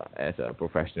as a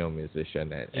professional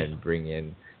musician, and Yeah. bring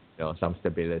in some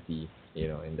stability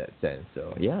in that sense.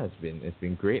 So yeah, it's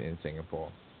been great in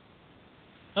Singapore.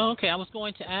 Oh, okay. I was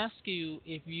going to ask you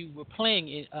if you were playing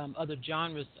in other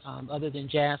genres other than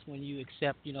jazz when you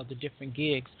accept, the different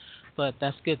gigs. But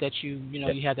that's good that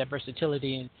Yeah, you have that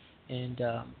versatility and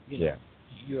yeah,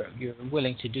 you're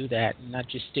willing to do that and not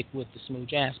just stick with the smooth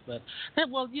jazz. But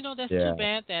well, that's too yeah.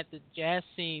 bad that the jazz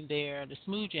scene there, the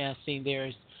smooth jazz scene there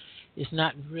is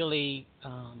not really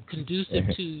conducive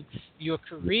to your Yeah,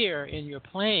 career and your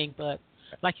playing. But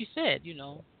like you said,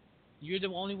 you're the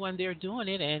only one there doing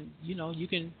it, and you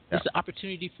can. yeah, It's an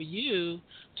opportunity for you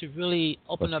to really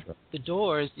for open up sure. the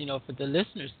doors, for the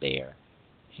listeners there,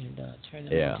 and turn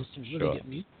them on Yeah, to some really sure. good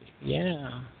music.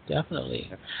 Yeah,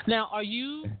 definitely. Now, are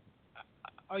you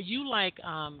like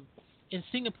in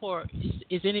Singapore?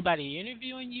 Is anybody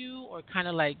interviewing you, or kind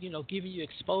of like giving you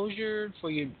exposure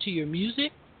to your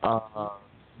music? Uh,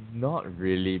 Not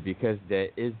really, because there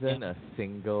Yeah, isn't a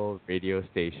single radio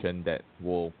station that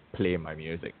will play my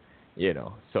music.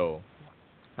 So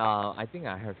I think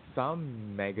I have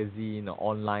some magazine or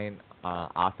online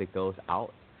articles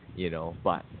out.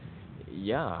 But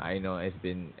yeah, I know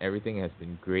everything has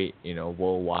been great.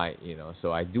 Worldwide.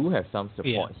 So I do have some yeah,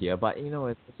 support here, but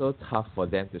it's so tough for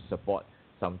them to support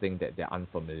something that they're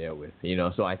unfamiliar with.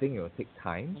 So I think it will take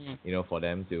time. mm, For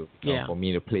them to, yeah. for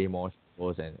me to play more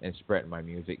shows and spread my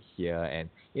music here, and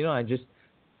I just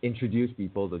introduce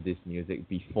people to this music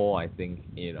before I think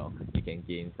you can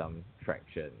gain some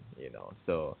traction.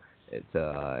 So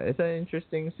it's an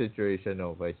interesting situation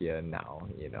over here now.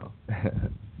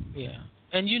 Yeah.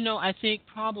 And I think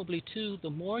probably too, the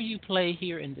more you play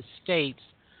here in the States,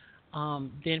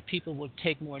 then people will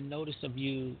take more notice of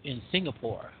you in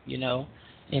Singapore, and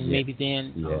Yeah, maybe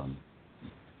then,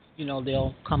 yeah,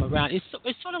 they'll come around. It's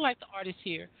sort of like the artist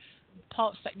here,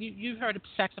 you've heard of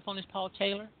saxophonist Paul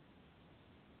Taylor?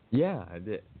 yeah. I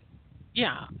did.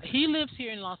 Yeah, he lives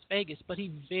here in Las Vegas, but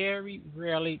he very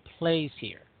rarely plays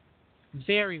here.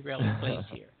 Very rarely plays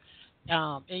here.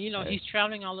 And I, he's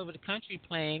traveling all over the country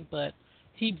playing, but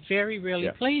he very rarely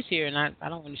yeah. plays here, and I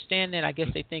don't understand that. I guess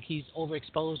they think he's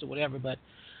overexposed or whatever. But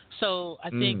so I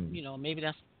think Mm. maybe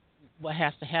that's what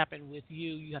has to happen with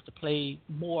you. You have to play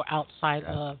more outside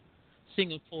Yeah. of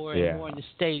Singapore and Yeah. more in the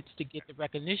States to get the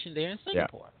recognition there in Yeah.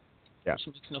 Singapore, Yeah. which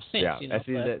makes no sense, Yeah,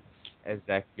 actually, But that's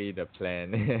exactly the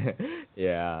plan.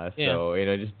 Yeah, yeah, so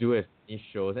just do as many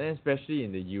shows, and especially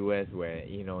in the U.S. where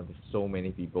there's so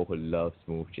many people who love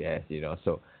smooth jazz.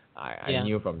 So I yeah,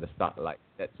 knew from the start, like,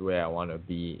 that's where I want to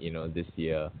be. This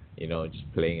year.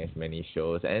 Just playing as many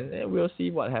shows, and we'll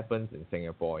see what happens in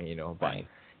Singapore. But right,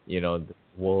 the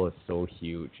world is so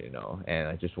huge. And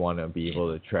I just want to be yeah.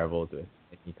 able to travel to as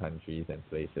many countries and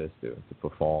places to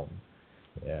perform.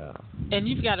 Yeah. And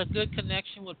you've got a good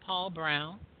connection with Paul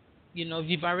Brown.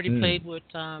 You've already Mm. played with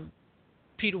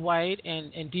Peter White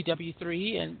and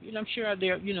DW3, and I'm sure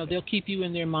they'll keep you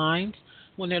in their minds.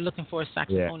 when they're looking for a Yeah.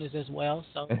 saxophonist as well.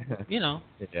 So, Yeah. it'll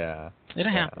Yeah.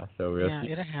 happen. So we'll Yeah,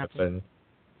 see it'll what happen. happens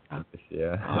Uh, this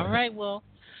year. all right. Well,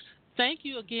 thank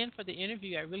you again for the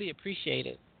interview. I really appreciate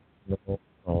it. No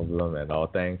problem at all.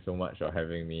 Thanks so much for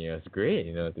having me. It's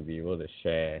great, to be able to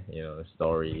share, the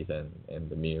stories and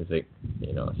the music,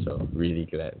 so really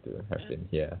glad to have been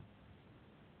here.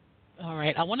 All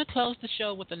right. I want to close the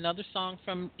show with another song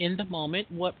from In the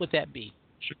Moment. What would that be?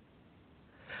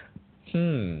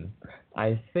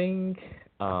 I think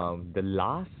the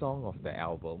last song of the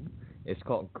album is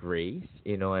called Grace,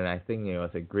 and I think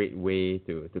it's a great way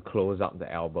to close up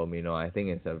the album. I think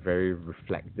it's a very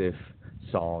reflective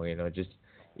song, just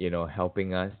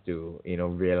helping us to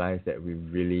realize that we're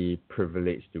really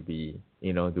privileged to be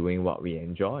doing what we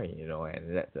enjoy,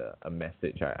 and that's a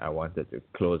message I wanted to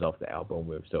close off the album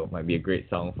with. So it might be a great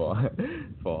song for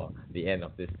for the end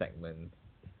of this segment.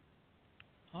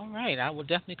 All right. I will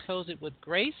definitely close it with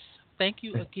Grace. Thank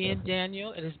you again,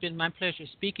 Daniel. It has been my pleasure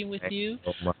speaking with you.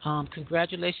 So much.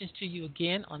 Congratulations to you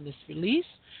again on this release,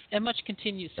 and much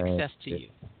continued success to you.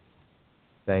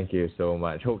 Thank you so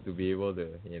much. Hope to be able to,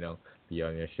 be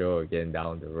on your show again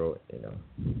down the road,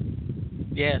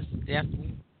 Yes,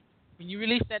 definitely. When you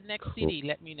release that next Cool. CD,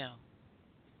 let me know.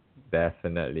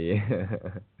 Definitely.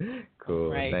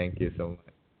 Cool. Right. Thank you so much.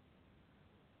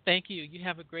 Thank you. You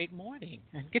have a great morning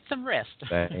and get some rest.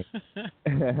 Thanks.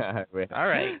 All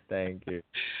right. Thank you.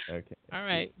 Okay. All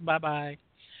right. Bye-bye.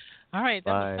 All right,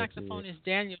 that Bye. was saxophonist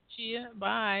Daniel Chia.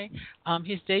 Bye.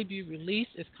 His debut release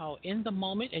is called In the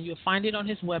Moment, and you'll find it on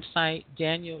his website,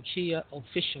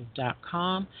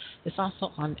 danielchiaofficial.com. It's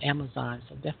also on Amazon,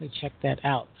 so definitely check that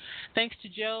out. Thanks to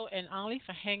Joe and Ollie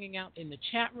for hanging out in the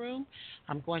chat room.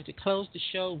 I'm going to close the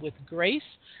show with Grace.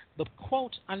 The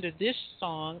quote under this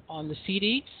song on the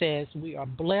CD says, "We are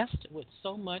blessed with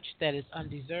so much that is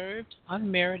undeserved,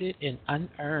 unmerited, and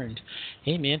unearned."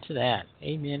 Amen to that.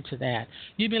 Amen to that.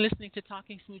 You've been listening to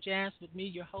Talking Smooth Jazz with me,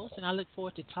 your host, and I look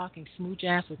forward to talking smooth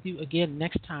jazz with you again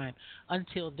next time.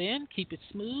 Until then, keep it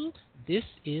smooth. This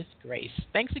is Grace.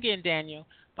 Thanks again, Daniel.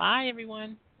 Bye,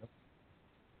 everyone.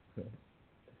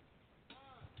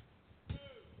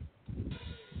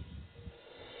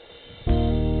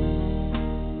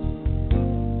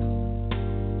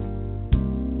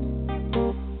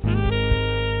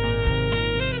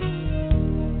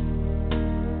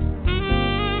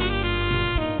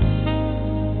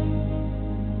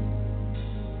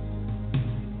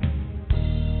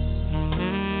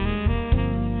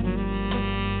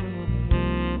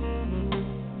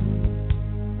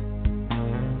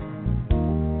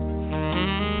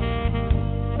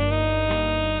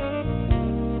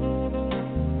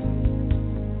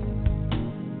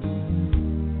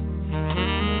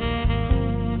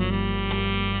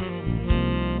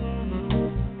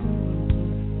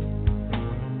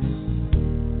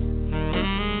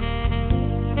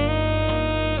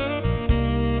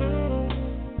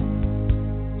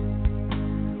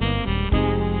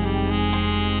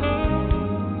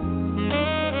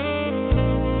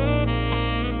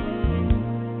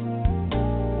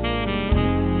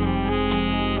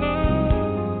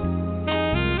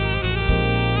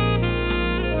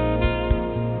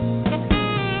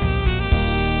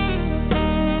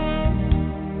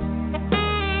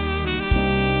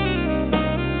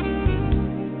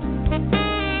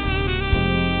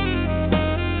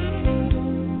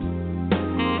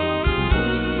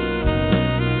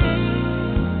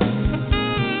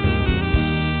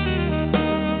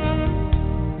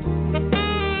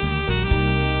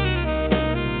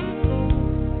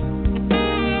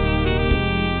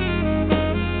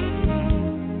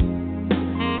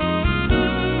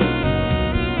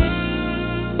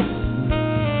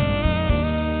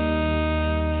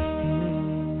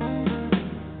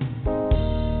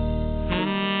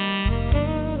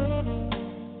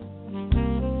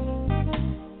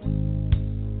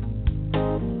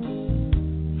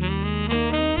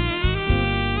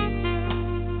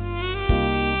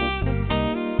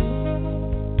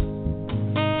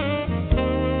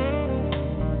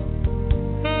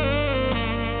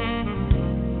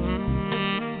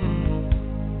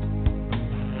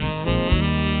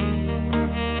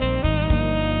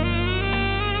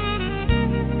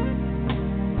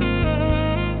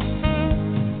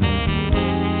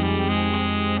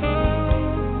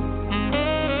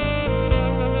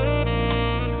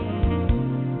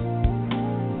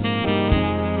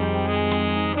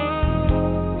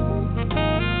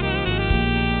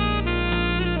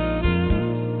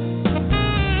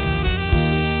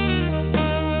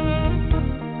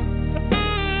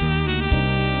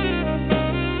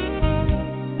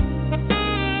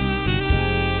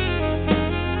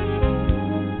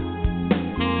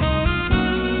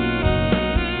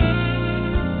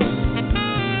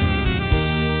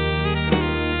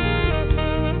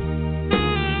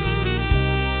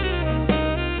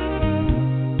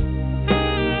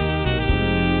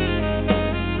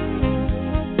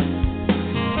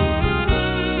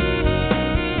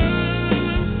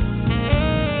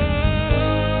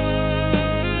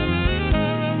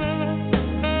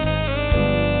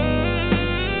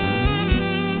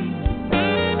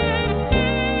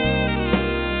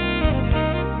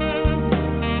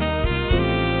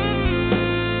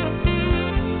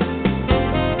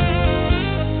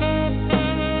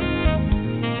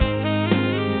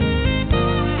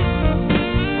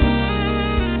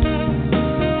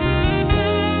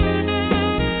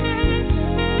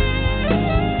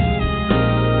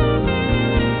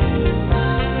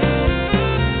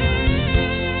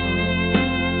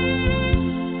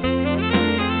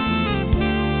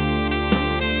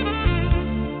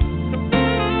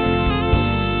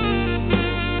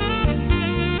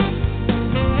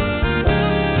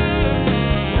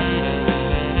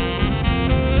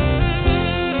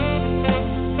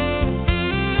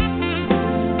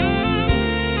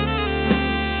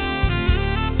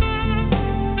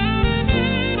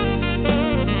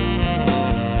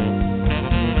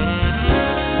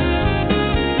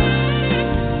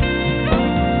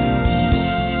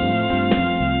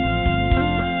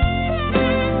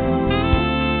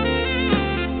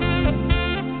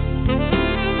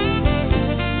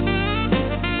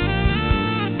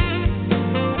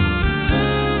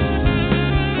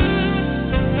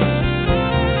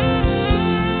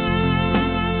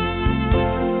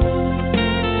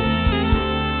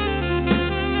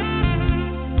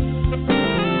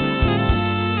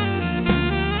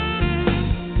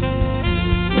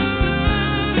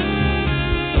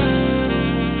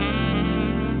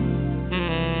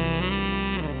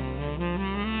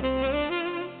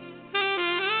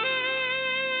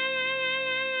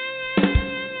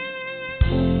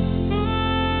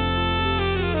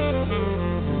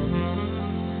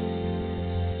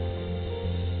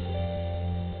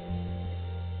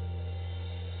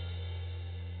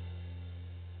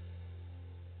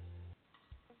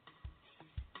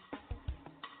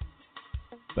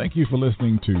 Thank you for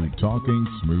listening to Talking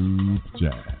Smooth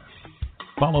Jazz.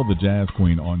 Follow the Jazz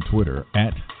Queen on Twitter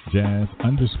at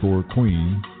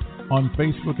jazz_queen, on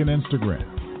Facebook and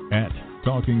Instagram at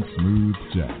Talking Smooth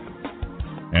Jazz,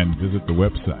 and visit the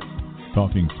website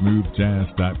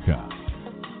talkingsmoothjazz.com.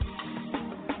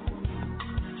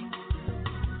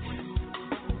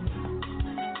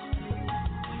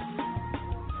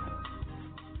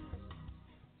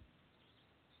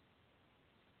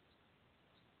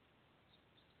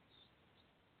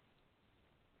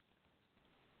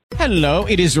 Hello,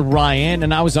 it is Ryan,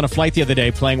 and I was on a flight the other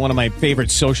day playing one of my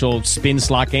favorite social spin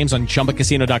slot games on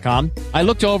ChumbaCasino.com. I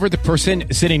looked over at the person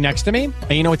sitting next to me,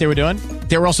 and you know what they were doing?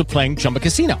 They were also playing Chumba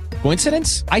Casino.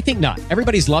 Coincidence? I think not.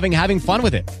 Everybody's loving having fun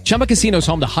with it. Chumba Casino is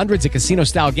home to hundreds of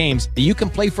casino-style games that you can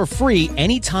play for free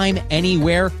anytime,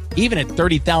 anywhere, even at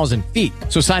 30,000 feet.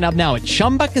 So sign up now at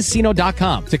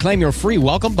ChumbaCasino.com to claim your free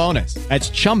welcome bonus. That's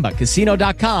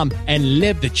ChumbaCasino.com and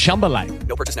live the Chumba life.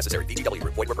 No purchase necessary. VGW.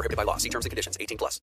 Void where prohibited by law. See terms and conditions. 18+.